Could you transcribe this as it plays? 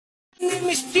name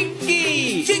is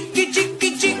Chicky. Chicky,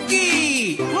 Chicky,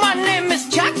 Chicky. My name is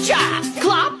Cha-Cha.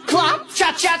 Clap, clap,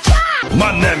 cha-cha-cha.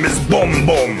 My name is Boom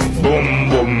Boom. Boom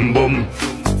Boom Boom.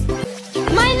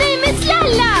 My name is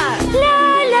Lala. La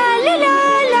la la la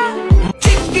la.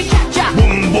 Chicky, cha-cha.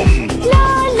 Boom Boom. La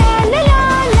la la la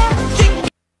la.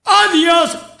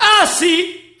 ¡Adiós!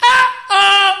 ¡Así!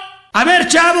 A ver,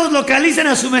 chavos, localicen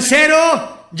a su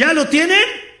mesero. ¿Ya lo tienen?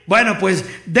 Bueno, pues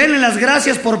denle las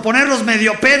gracias por ponerlos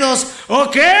medio pedos,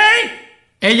 ¿ok?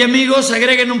 Ey, amigos,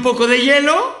 agreguen un poco de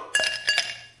hielo.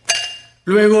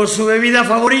 Luego su bebida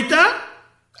favorita.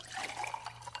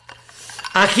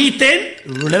 Agiten.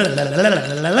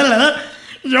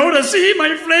 Y ahora sí,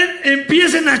 my friend,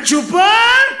 empiecen a chupar.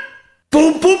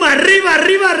 ¡Pum, pum! ¡Arriba,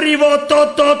 arriba, arriba!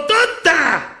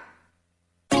 ¡Tototota!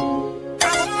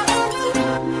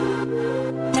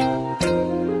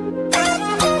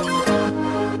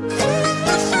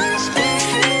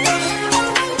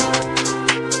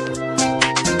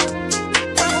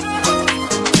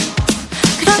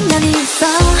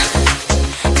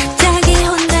 갑자기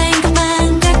혼자인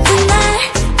것만 같은 날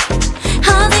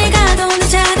어딜 가도 내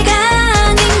자리가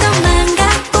아닌 것만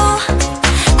같고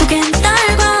고개는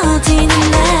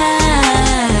떨궈지는 날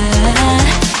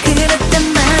그런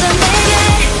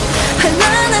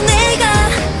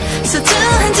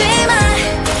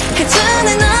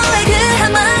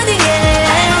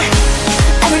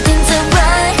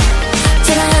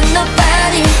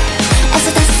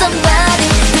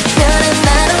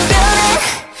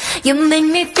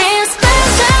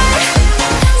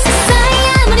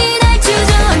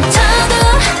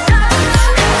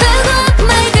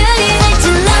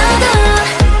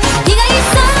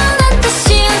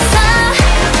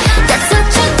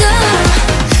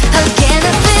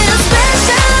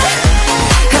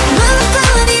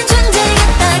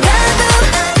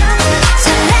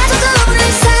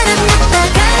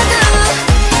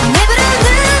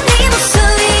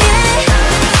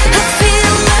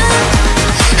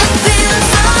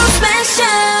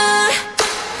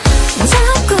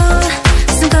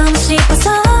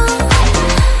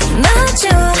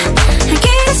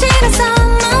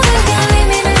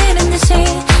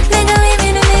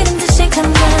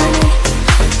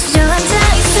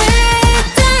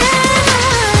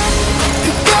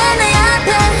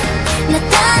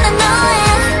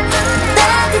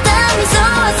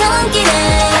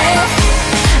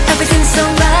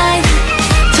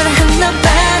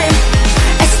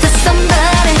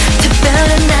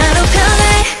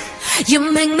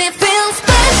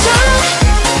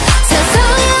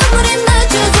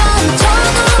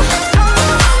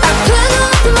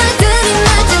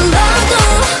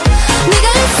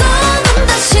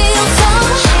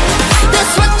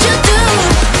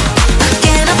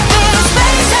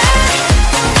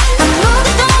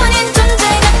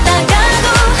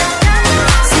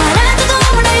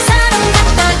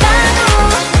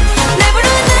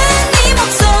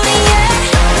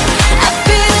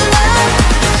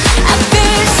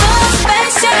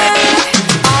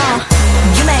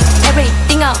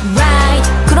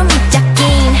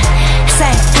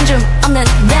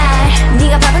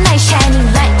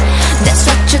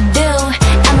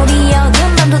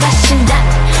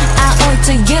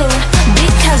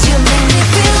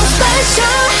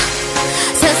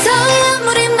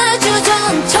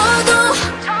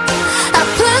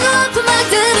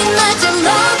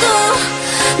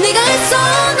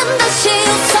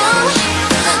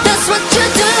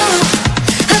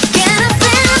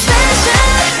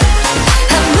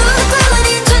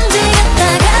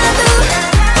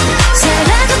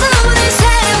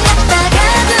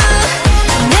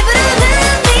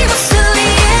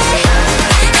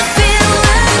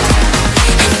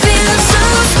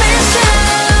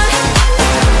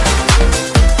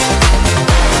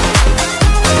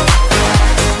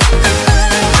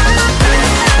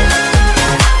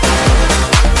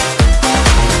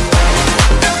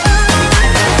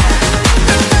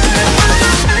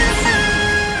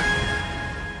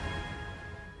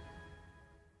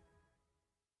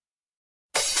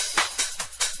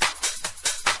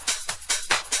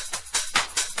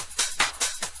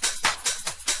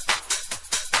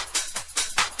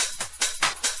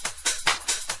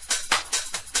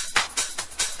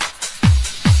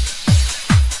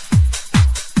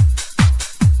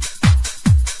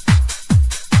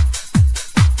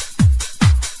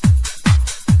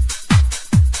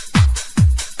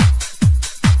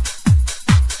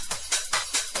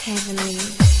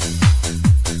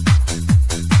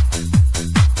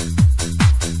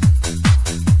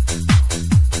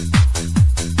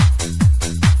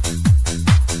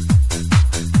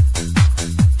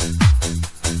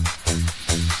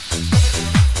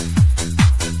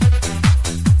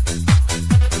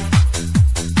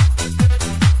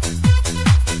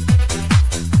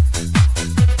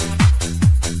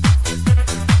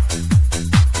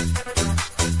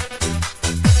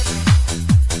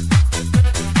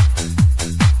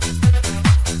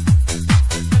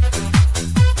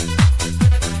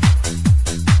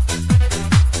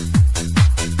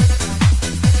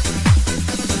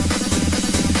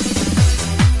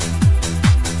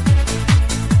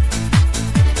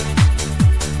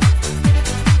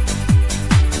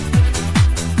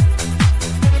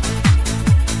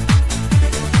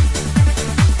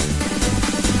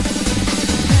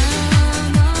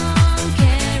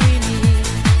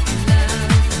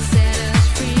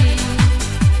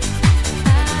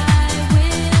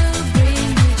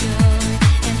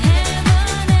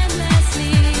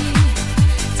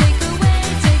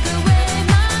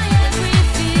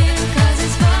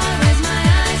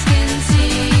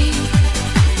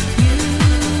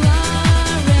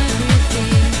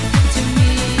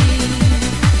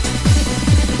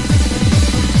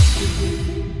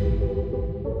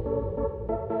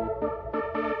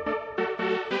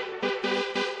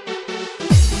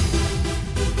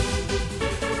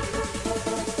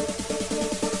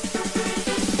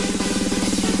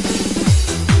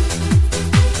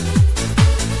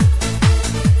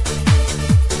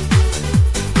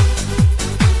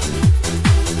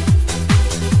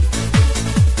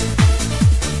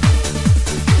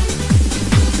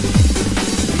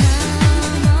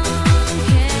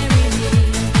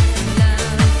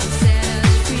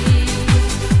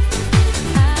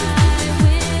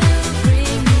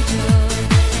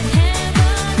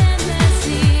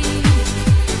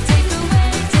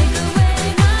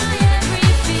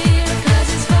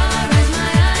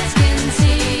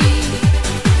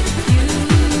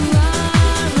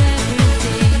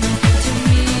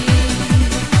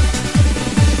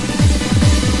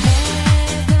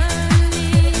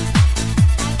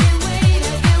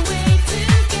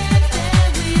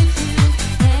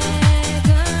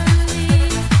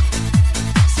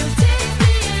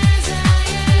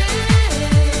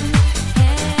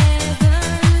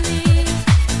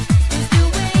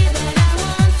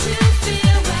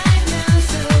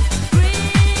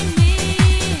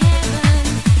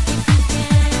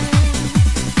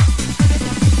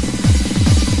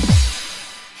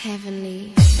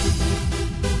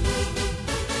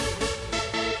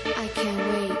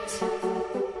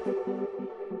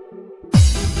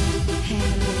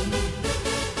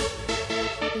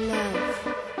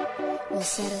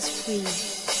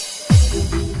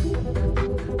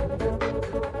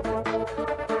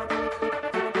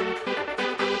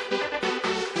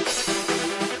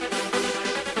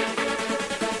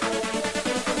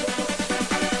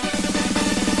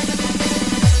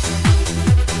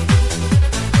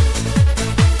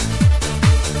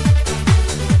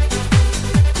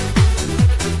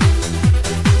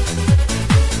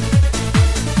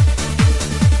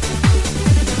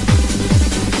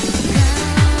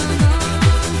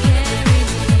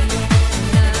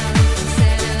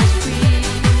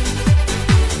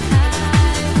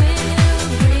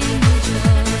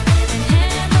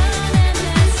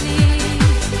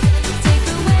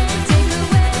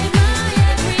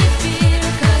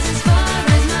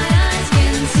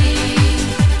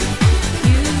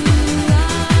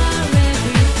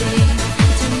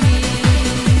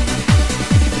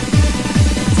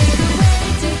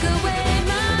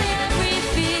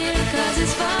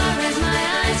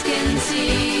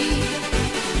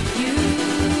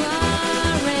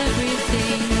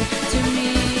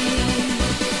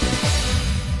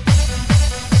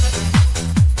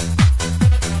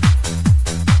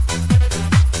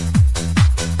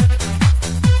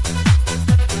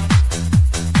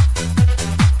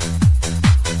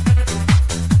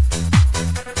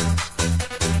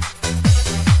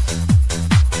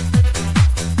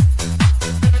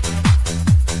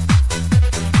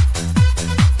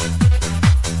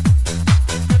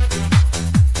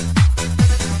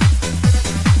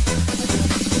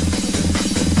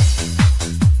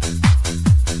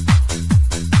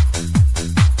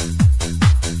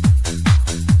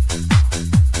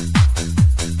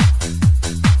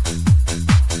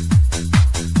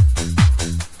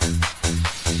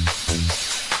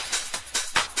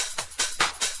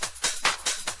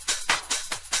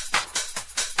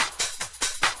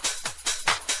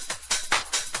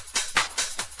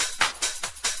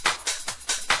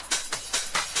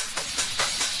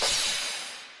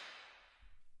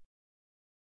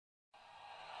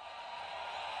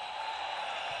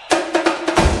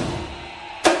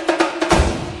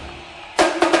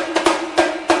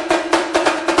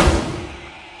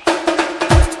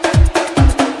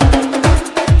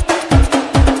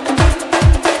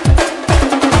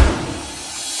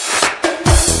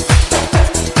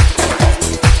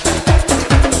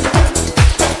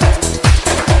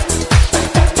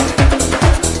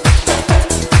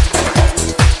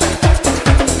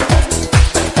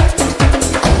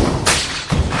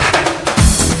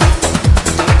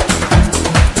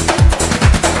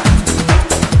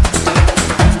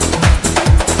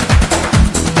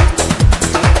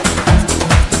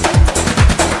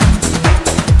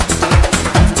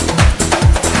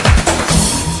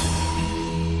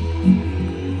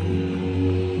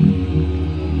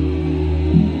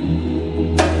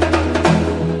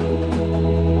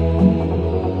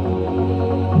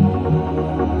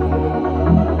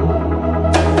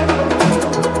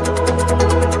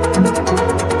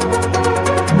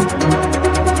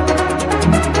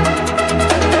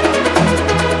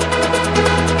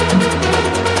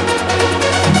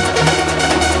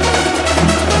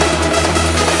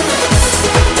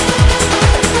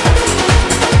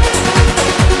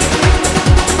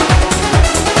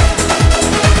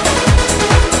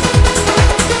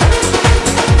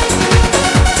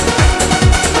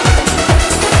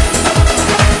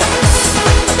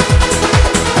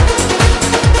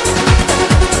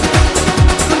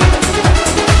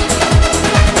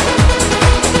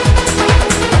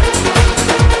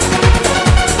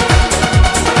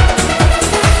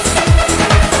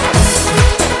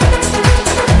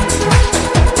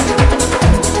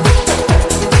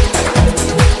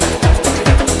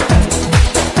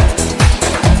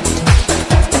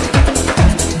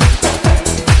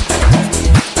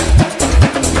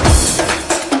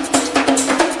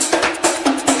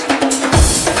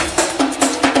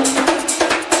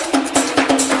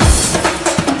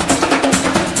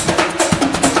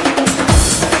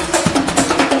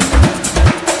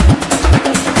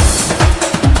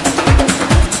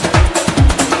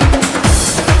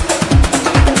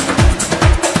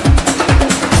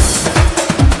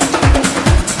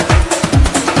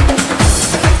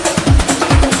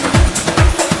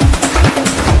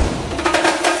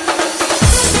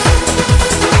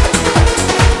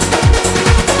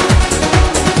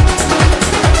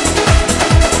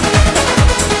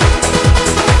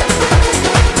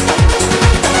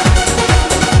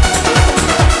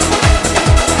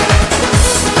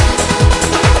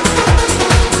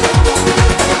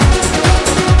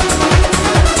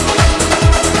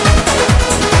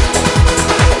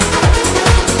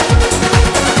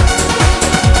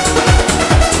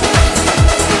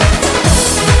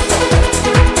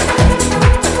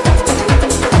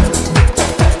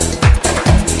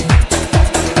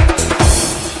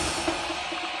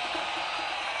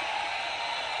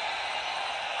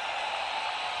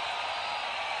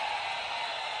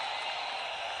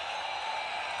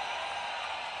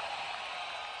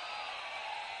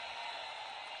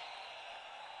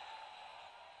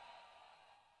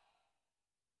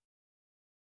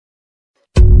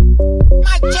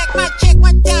Mic check,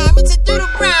 one time. It's a doodle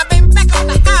grind, baby. Back on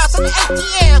the house on the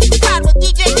ATL. Ride with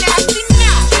DJ Nasty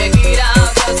now. Check it out,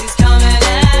 'cause he's coming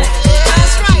at. Yeah,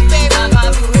 that's right, baby. Not my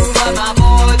boo, but my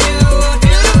boy, Doodle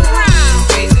grind.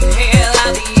 raising hell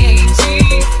out the AT.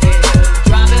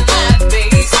 Dropping that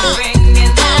bass and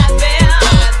ringing that bell.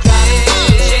 Dropping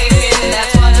it, shaking,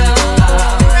 that's what I'm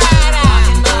about. Right out.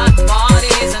 Rocking block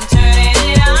parties and turning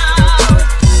it out.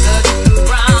 The Doodle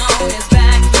Brown is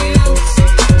back, you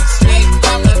see. Straight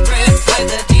from the grip with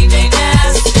the DJ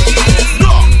Nasty.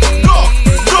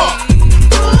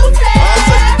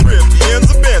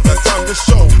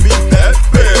 Show me that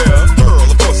bear, girl.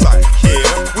 Of course I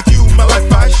care. With you, my life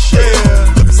I share.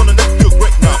 Lips on the neck feel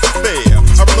great, not fair.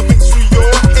 I run the wings through your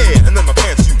hair, and then my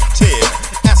pants you tear.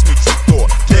 Ask me truth or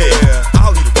dare.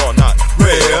 I'll eat it raw, not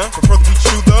rare. Prefer to beat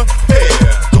you the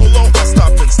hair. Go low, I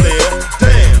stop and stare.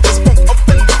 Damn, there's a funk up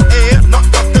in the air.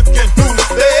 Knock out the kid who's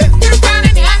there. You're down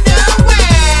in the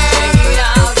underwear. Check it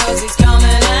out, 'cause he's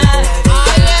coming at. Oh,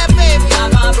 yeah, baby. Not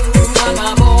my boo, but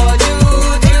my boy,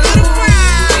 Doodle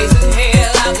grind. raising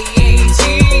hell out the AT.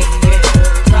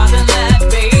 Dropping that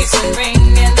bass and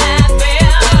ringing that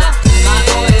bell. My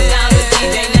boy is down with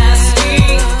DJ Nasty.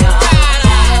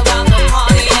 All about the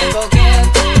party and forget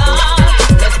the law.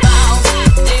 Let's bounce,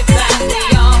 dip and we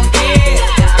all get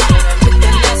down. And with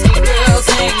the nasty girls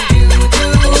sing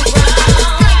doo-doo brown.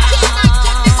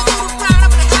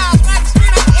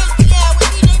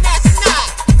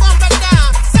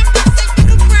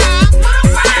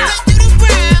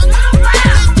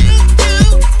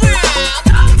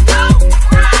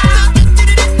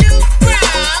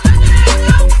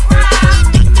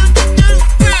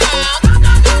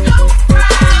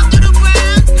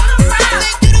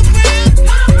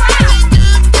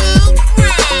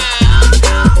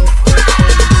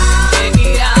 Check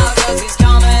it out, 'cause he's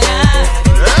coming at.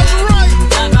 That's right.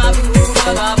 Not my boo,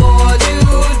 but my boy,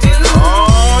 doo-doo.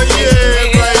 Oh yeah,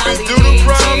 baby. Doodle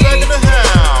Brown back in the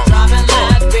house. Dropping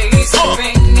that bass and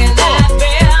ringing that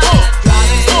bell.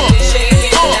 Dropping it,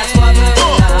 shaking, that's what we're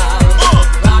about.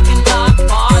 Rocking block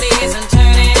parties and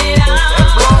turning it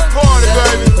out. Block party,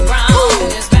 baby.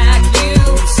 Brown is back, you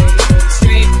see.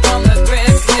 Straight from the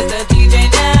grip with the DJ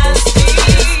Nasty.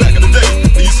 Back in the day,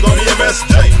 they used to call me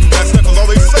MSJ. That's not 'cause all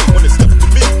they say when they step to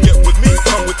me. Get with me,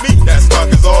 come with me. That's not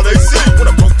 'cause all they see. When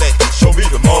I broke that, show me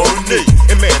the money.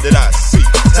 And man, did I see.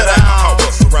 Ta-da, how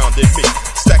what surrounded me.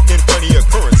 Stacking plenty of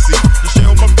currency. You share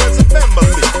with my friends and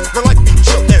family. Now like me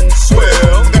chill and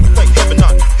swell. Gotta thank heaven,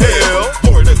 not hell.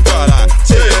 Glory to God, I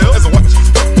tell. As I watch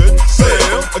these records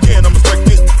sell. Again, I'ma break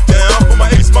it down. For my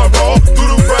ace, my raw.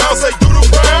 Doodle Brown, say Doodle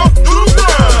Brown. Doodle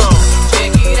Brown.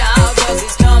 Check it out, 'cause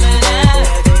he's coming at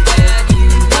you.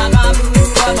 Not my boo,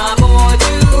 but my boy,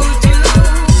 doo-doo.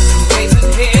 Raising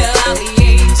hell out the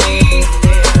AT.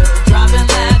 Dropping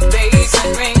that bass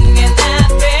and ringing that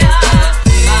bell.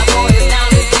 My boy is down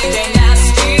with DJ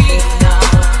Nasty.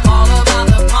 All about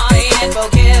the party and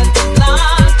forget the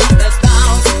block. Let's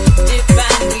bounce, dip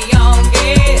and we all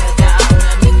get down.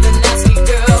 And with the nasty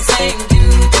girls sing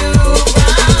doo-doo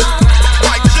brown.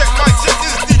 Mic check,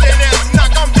 this is DJ Nasty.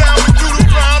 Knock 'em down with Doodle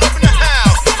Brown up in the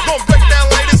house. Gonna break down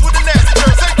ladies with the nasty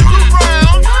girl. Say Doodle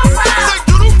Brown. Say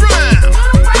Doodle Brown.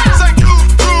 Say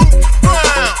Doodle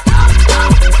Brown.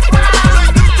 Say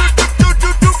Doodle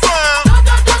Brown.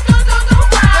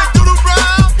 Say Doodle Brown. Say Doodle Brown. Say Doodle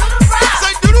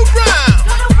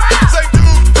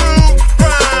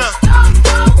Brown.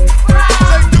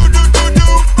 Say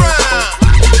Doodle Brown.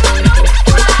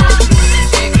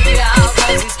 Check it out,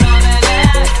 'cause he's coming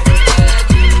at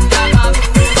you. Not my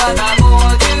boo, but my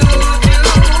boy, doo-doo.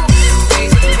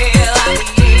 Raising hell out the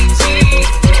AT.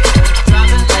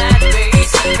 Dropping that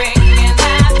bass and ringing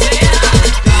that bell.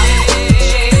 Dropping it,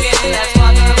 shaking, that's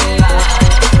what we're about.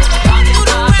 Rocking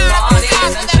block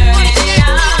parties and turning it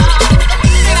out.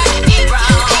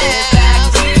 Brown is back,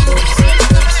 you see.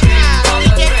 Straight from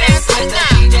the grip with the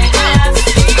DJ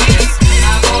Nasty.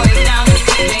 My boy's down with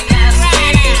DJ Nasty.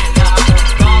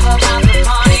 All about the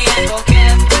party and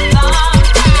forget the law.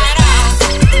 Bounce,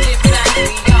 dip and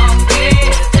we all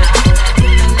get down. And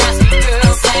with the nasty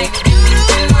girls sing doo-doo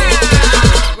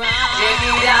brown. Check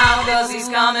it out, 'cause he's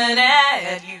coming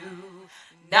at you.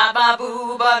 Not my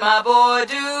boo, but my boy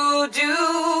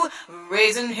doo-doo.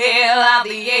 Raising hell out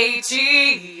the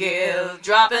ATL.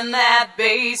 Dropping that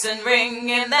bass and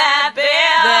ringing that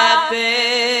bell. That bell.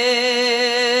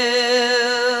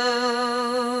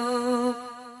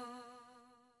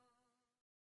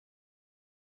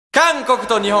 韓国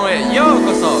と日本へよう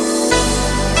こそ。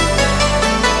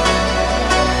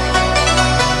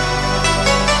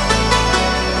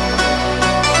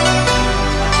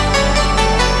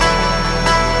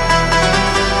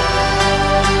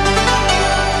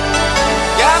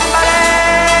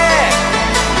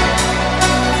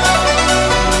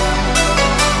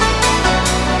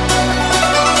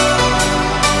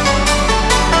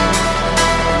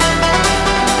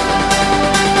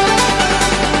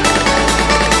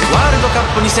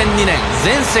2002年、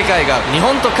全世界が日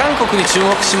本と韓国に注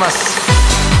目します。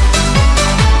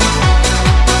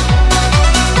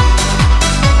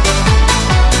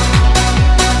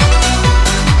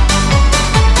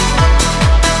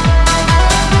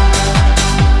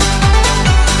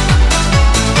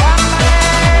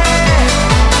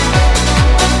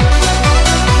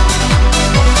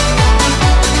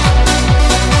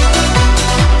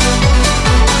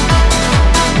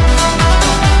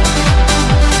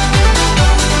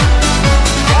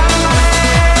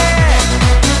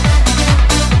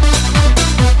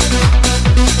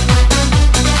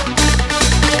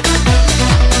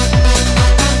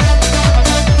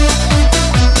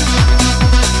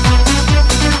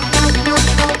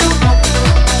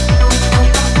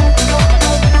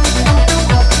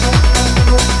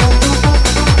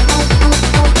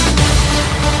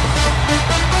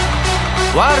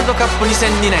ワールドカップ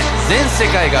2002年、全世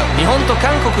界が日本と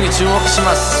韓国に注目し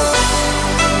ます。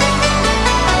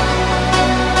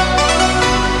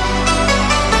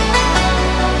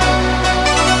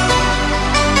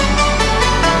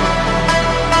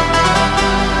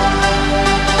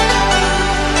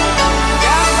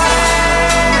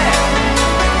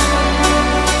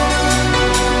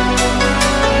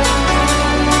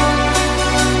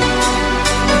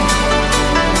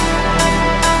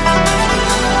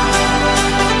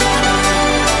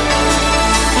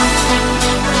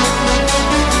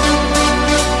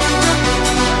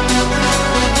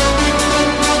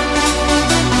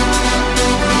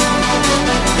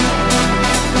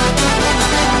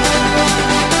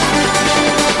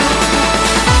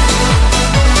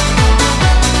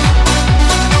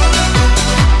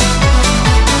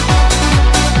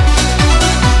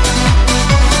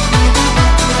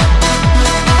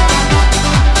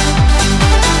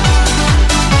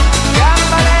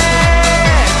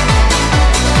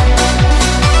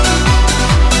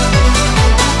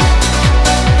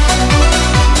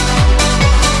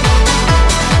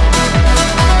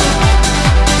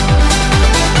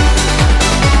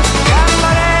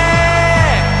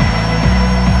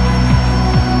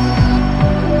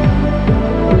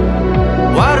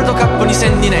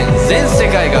2002年、全世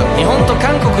界が日本と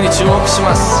韓国に注目し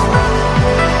ます。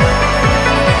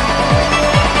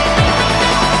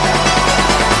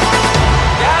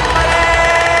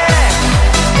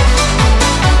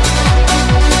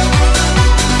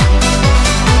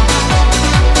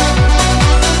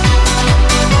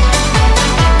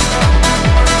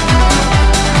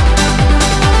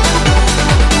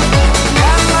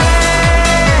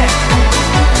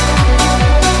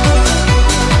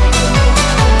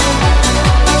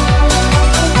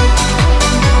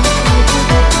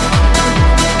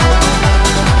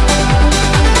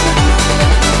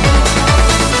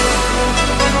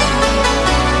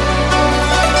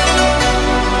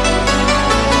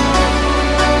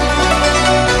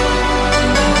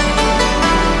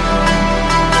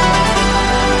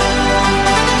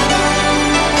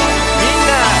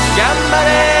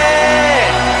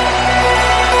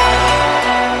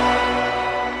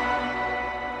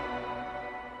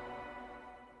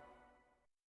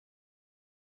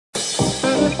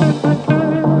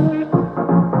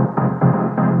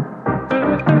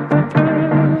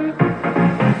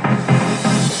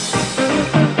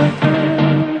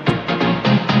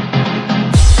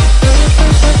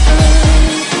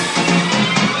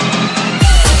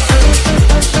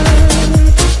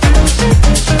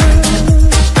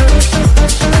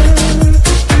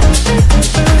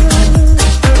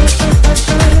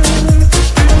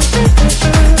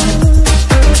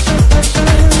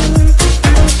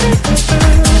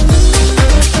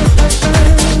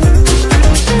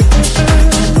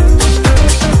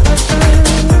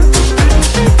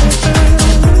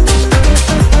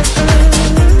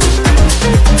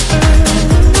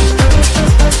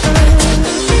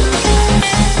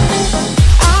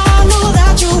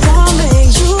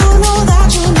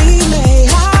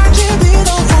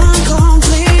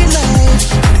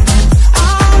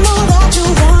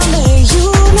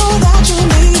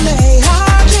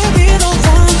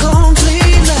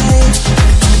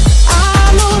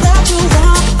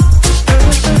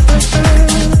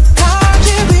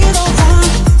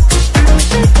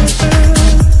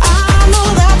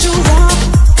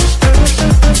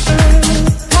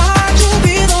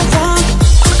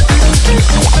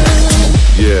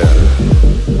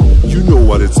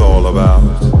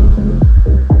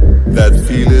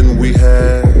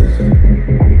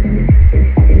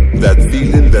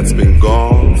that's been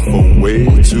gone for way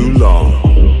too long.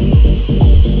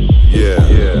 Yeah.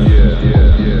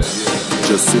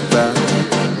 Just sit back,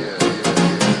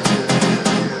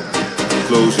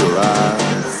 close your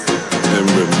eyes, and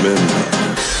remember,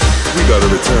 we gotta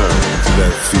return to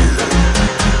that feeling.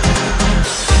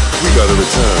 We gotta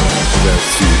return to that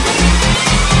feeling.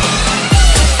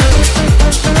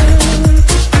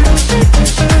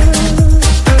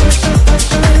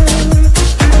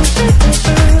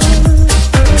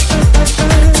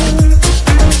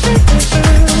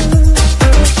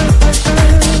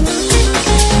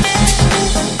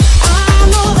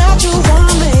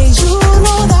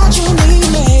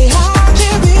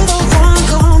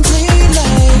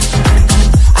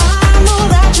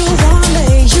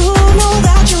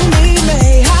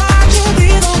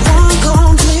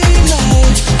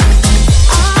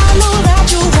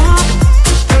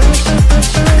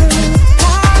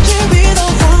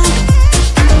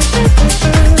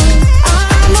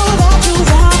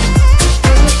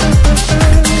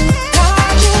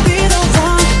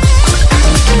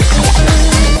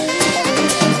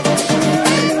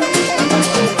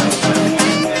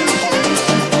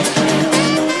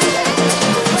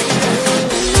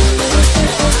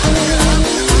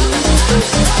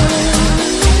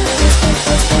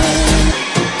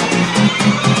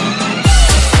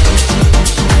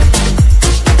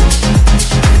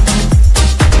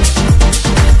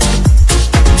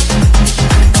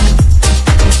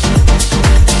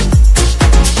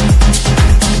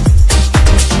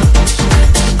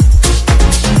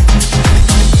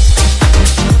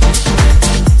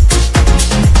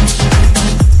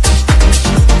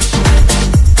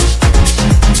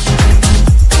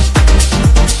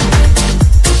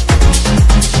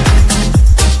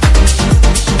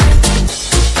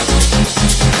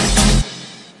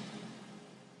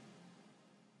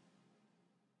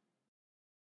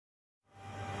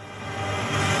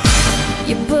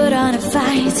 You put on a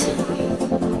fight,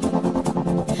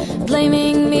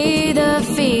 blaming me, the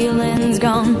feeling's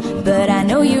gone, but I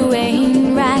know you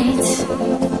ain't right.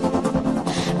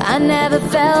 I never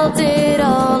felt it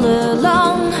all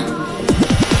along.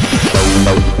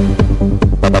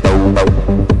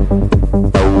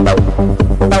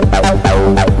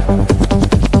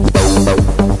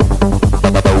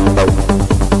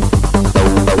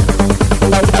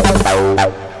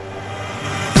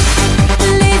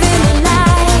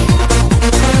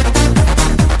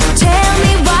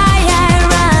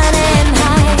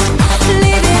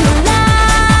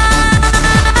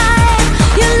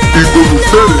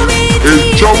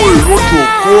 El Chavo del 8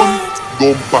 con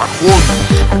Don Pajón,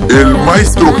 el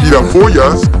Maestro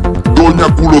Girafollas,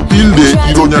 Doña Culotilde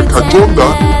y Doña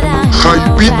Cachonda,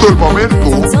 Jaipito el Mamerto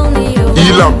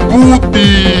y la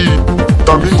Puti.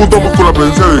 También contamos con la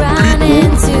presencia de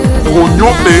Crico,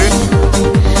 Coñote,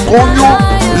 Coño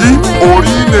y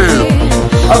Orine.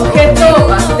 Objeto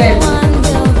pastel.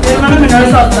 Hermano menor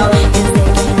adoptado.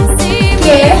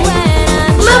 ¿Qué?